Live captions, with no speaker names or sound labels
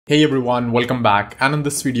Hey everyone, welcome back. And in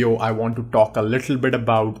this video, I want to talk a little bit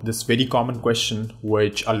about this very common question,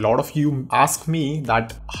 which a lot of you ask me,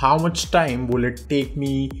 that how much time will it take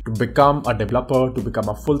me to become a developer, to become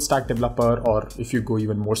a full stack developer, or if you go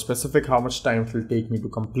even more specific, how much time it will take me to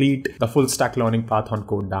complete the full stack learning path on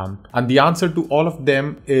codedamn? And the answer to all of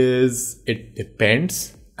them is it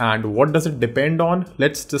depends. And what does it depend on?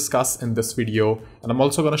 Let's discuss in this video. And I'm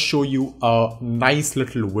also going to show you a nice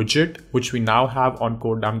little widget which we now have on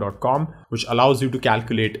codedamn.com, which allows you to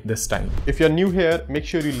calculate this time. If you're new here, make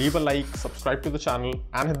sure you leave a like, subscribe to the channel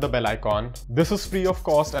and hit the bell icon. This is free of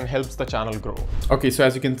cost and helps the channel grow. Okay, so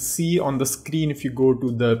as you can see on the screen, if you go to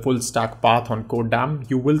the full stack path on codedamn,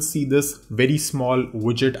 you will see this very small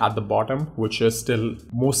widget at the bottom, which is still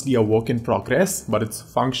mostly a work in progress, but it's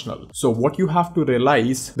functional. So what you have to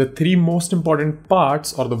realize, the three most important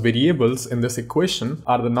parts or the variables in this equation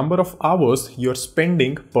are the number of hours you're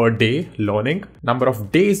spending per day learning, number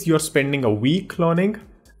of days you're spending a week learning,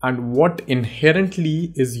 and what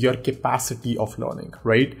inherently is your capacity of learning,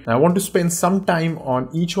 right? And I want to spend some time on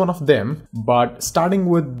each one of them, but starting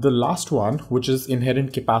with the last one, which is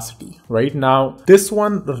inherent capacity, right? Now, this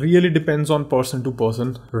one really depends on person to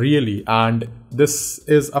person, really, and this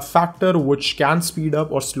is a factor which can speed up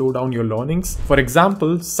or slow down your learnings. For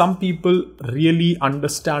example, some people really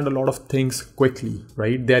understand a lot of things quickly,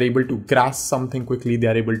 right? They're able to grasp something quickly,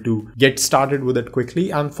 they're able to get started with it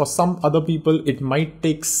quickly. And for some other people, it might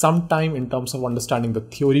take some time in terms of understanding the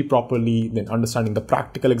theory properly, then understanding the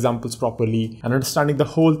practical examples properly, and understanding the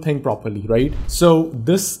whole thing properly, right? So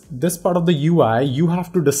this part of the UI, you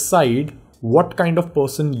have to decide what kind of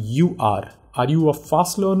person you are. Are you a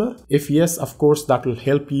fast learner? If yes, of course, that will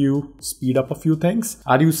help you speed up a few things.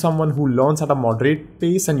 Are you someone who learns at a moderate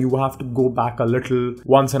pace and you have to go back a little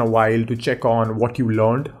once in a while to check on what you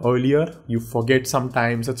learned earlier? You forget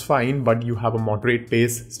sometimes, it's fine, but you have a moderate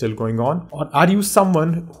pace still going on. Or are you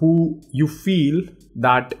someone who you feel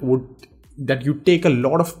that you take a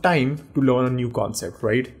lot of time to learn a new concept,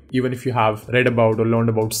 right? Even if you have read about or learned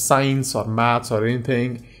about science or maths or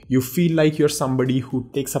anything, you feel like you're somebody who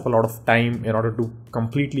takes up a lot of time in order to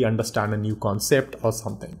completely understand a new concept or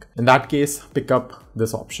something. In that case, pick up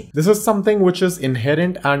this option. This is something which is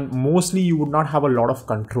inherent and mostly you would not have a lot of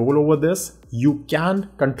control over this. You can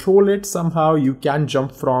control it somehow. You can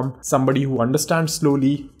jump from somebody who understands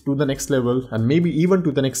slowly to the next level and maybe even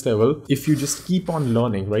to the next level if you just keep on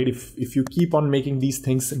learning, right? If you keep on making these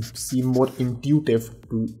things seem more intuitive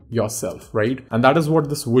to yourself, right? And that is what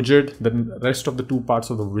this widget, the rest of the two parts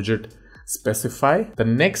of the widget specify. The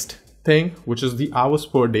next thing, which is the hours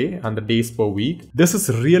per day and the days per week. This is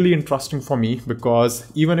really interesting for me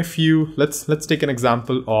because even if you, let's take an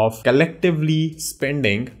example of collectively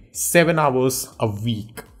spending 7 hours a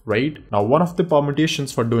week, right? Now, one of the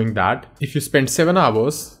permutations for doing that, if you spend 7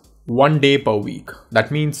 hours, 1 day per week,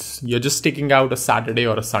 that means you're just taking out a Saturday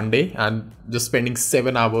or a Sunday and just spending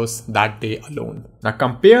 7 hours that day alone. Now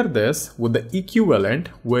compare this with the equivalent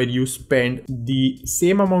where you spend the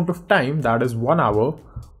same amount of time, that is 1 hour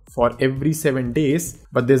for every 7 days,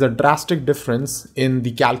 but there's a drastic difference in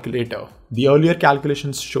the calculator. The earlier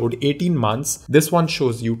calculations showed 18 months. This one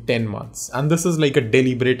shows you 10 months. And this is like a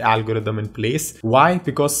deliberate algorithm in place. Why?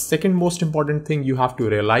 Because second most important thing you have to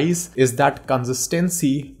realize is that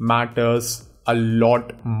consistency matters a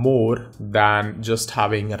lot more than just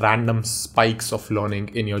having random spikes of learning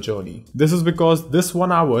in your journey. This is because this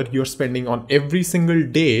 1 hour you're spending on every single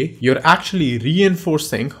day, you're actually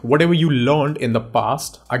reinforcing whatever you learned in the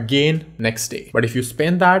past again next day. But if you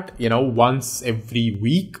spend that, once every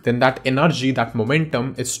week, then that energy, that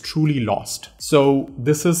momentum is truly lost. So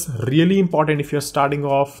this is really important if you're starting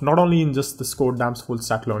off, not only in just this codedamm's full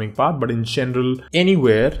stack learning path, but in general,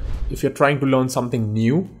 anywhere, if you're trying to learn something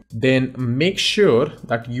new, then make sure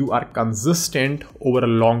that you are consistent over a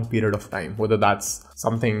long period of time, whether that's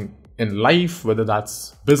something in life, whether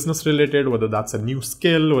that's business related, whether that's a new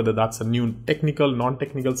skill, whether that's a new technical,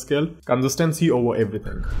 non-technical skill, consistency over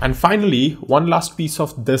everything. And finally, one last piece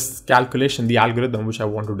of this calculation, the algorithm, which I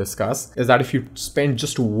want to discuss, is that if you spend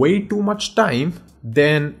just way too much time,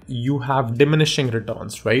 then you have diminishing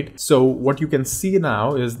returns, right? So what you can see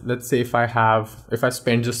now is, let's say if I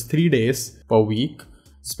spend just 3 days per week,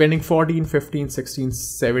 spending 14, 15, 16,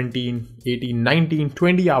 17, 18, 19,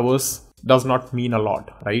 20 hours does not mean a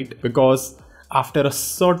lot, right? Because after a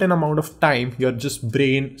certain amount of time, your just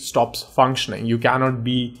brain stops functioning. You cannot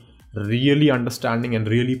be really understanding and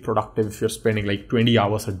really productive if you're spending like 20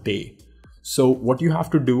 hours a day. So what you have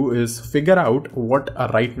to do is figure out what a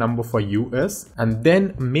right number for you is, and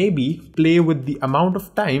then maybe play with the amount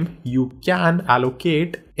of time you can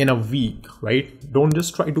allocate in a week, right? Don't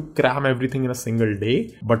just try to cram everything in a single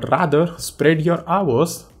day, but rather spread your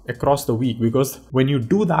hours across the week, because when you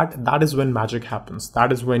do that, that is when magic happens.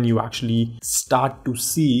 That is when you actually start to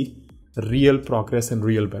see real progress and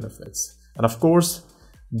real benefits. And of course,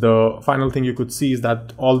 the final thing you could see is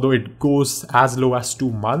that although it goes as low as 2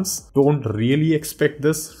 months, don't really expect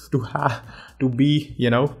this to be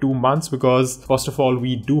 2 months, because first of all,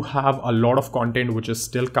 we do have a lot of content which is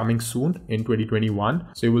still coming soon in 2021.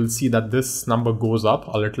 So you will see that this number goes up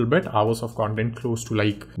a little bit, hours of content close to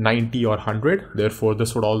like 90 or 100. Therefore,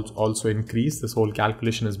 this would also increase. This whole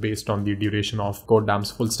calculation is based on the duration of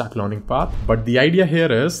CodeDamm's full stack learning path. But the idea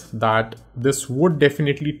here is that this would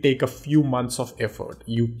definitely take a few months of effort.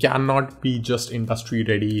 You cannot be just industry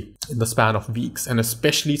ready in the span of weeks, and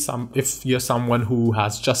especially if you're someone who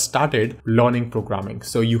has just started learning programming.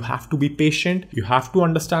 So you have to be patient. You have to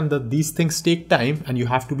understand that these things take time, and you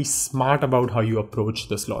have to be smart about how you approach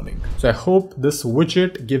this learning. So I hope this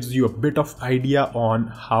widget gives you a bit of idea on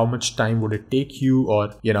how much time would it take you,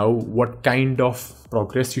 or what kind of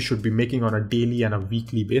progress you should be making on a daily and a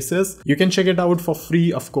weekly basis. You can check it out for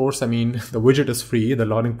free, of course. I mean, the widget is free. The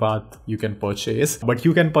learning path you can purchase, but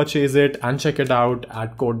you can purchase it and check it out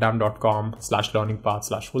at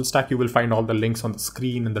codedamn.com/learningpath/fullstack. You will find all the links on the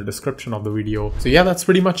screen in the description of the video. So yeah, that's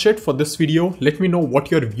pretty much it for this video. Let me know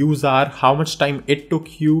what your views are, how much time it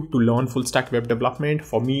took you to learn full stack web development.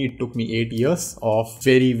 For me, it took me 8 years of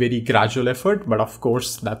very, very gradual effort, but of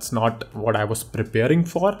course, that's not what I was preparing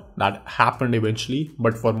for. That happened eventually.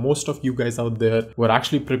 But for most of you guys out there who are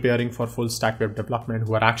actually preparing for full stack web development,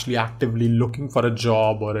 who are actually actively looking for a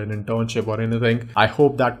job or an internship or anything, I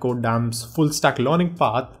hope that CodeDamm's full stack learning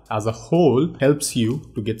path as a whole helps you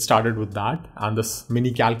to get started with that. And this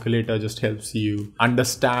mini calculator just helps you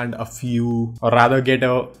understand a few, or rather get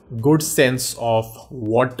a good sense of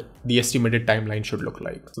what the estimated timeline should look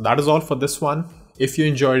like. So that is all for this one. If you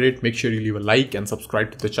enjoyed it, make sure you leave a like and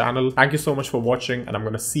subscribe to the channel. Thank you so much for watching, and I'm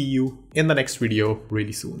going to see you in the next video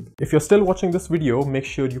really soon. If you're still watching this video, make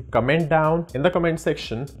sure you comment down in the comment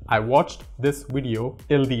section, I watched this video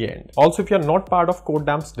till the end. Also, if you're not part of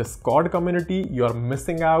CodeDamm's Discord community, you're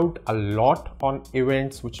missing out a lot on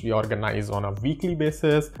events which we organize on a weekly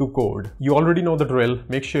basis to code. You already know the drill.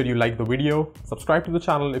 Make sure you like the video, subscribe to the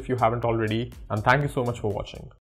channel if you haven't already, and thank you so much for watching.